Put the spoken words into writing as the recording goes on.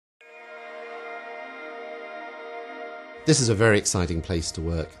This is a very exciting place to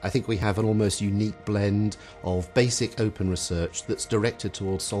work. I think we have an almost unique blend of basic open research that's directed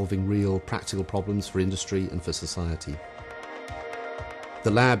towards solving real practical problems for industry and for society.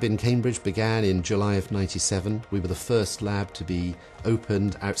 The lab in Cambridge began in July of '97. We were the first lab to be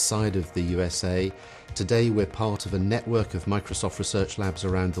opened outside of the USA. Today we're part of a network of Microsoft research labs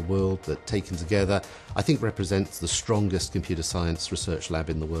around the world that, taken together, I think represents the strongest computer science research lab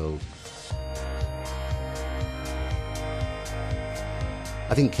in the world.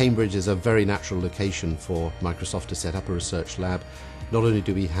 I think Cambridge is a very natural location for Microsoft to set up a research lab. Not only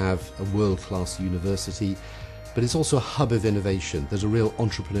do we have a world-class university, but it's also a hub of innovation. There's a real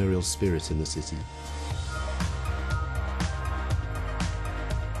entrepreneurial spirit in the city.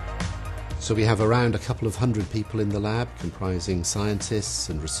 So we have around a couple of hundred people in the lab, comprising scientists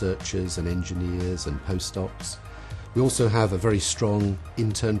and researchers and engineers and postdocs. We also have a very strong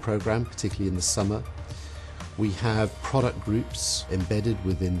intern program, particularly in the summer. We have product groups embedded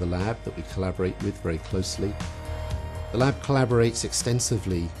within the lab that we collaborate with very closely. The lab collaborates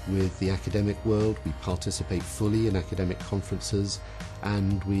extensively with the academic world. We participate fully in academic conferences,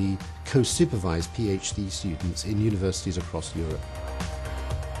 and we co-supervise PhD students in universities across Europe.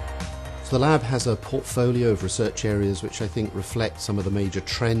 So the lab has a portfolio of research areas which I think reflect some of the major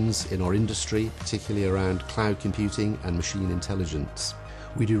trends in our industry, particularly around cloud computing and machine intelligence.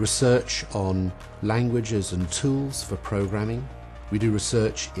 We do research on languages and tools for programming. We do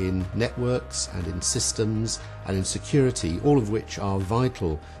research in networks and in systems and in security, all of which are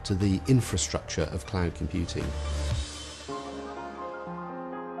vital to the infrastructure of cloud computing.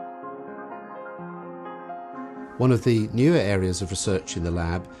 One of the newer areas of research in the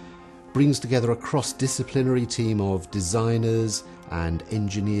lab brings together a cross-disciplinary team of designers and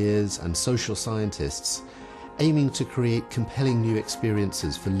engineers and social scientists, aiming to create compelling new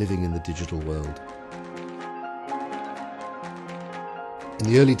experiences for living in the digital world.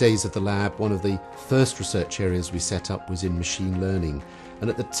 In the early days of the lab, one of the first research areas we set up was in machine learning,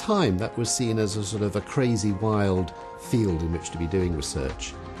 and at the time that was seen as a sort of a crazy, wild field in which to be doing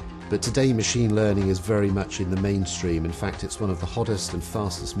research. But today machine learning is very much in the mainstream. In fact, it's one of the hottest and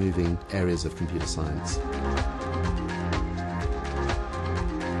fastest moving areas of computer science.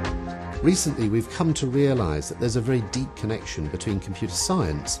 Recently, we've come to realise that there's a very deep connection between computer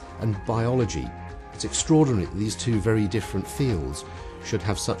science and biology. It's extraordinary that these two very different fields should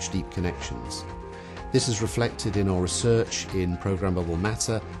have such deep connections. This is reflected in our research in programmable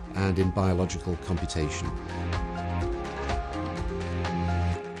matter and in biological computation.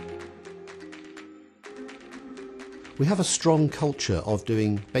 We have a strong culture of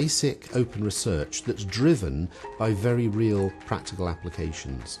doing basic open research that's driven by very real practical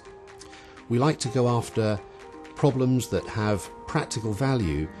applications. We like to go after problems that have practical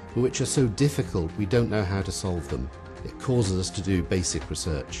value but which are so difficult we don't know how to solve them. It causes us to do basic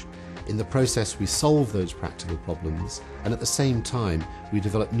research. In the process we solve those practical problems, and at the same time we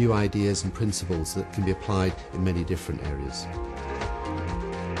develop new ideas and principles that can be applied in many different areas.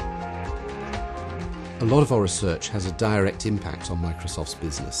 A lot of our research has a direct impact on Microsoft's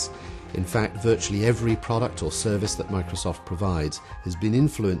business. In fact, virtually every product or service that Microsoft provides has been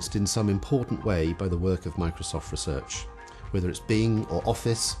influenced in some important way by the work of Microsoft Research, whether it's Bing or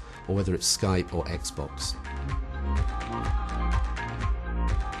Office, or whether it's Skype or Xbox.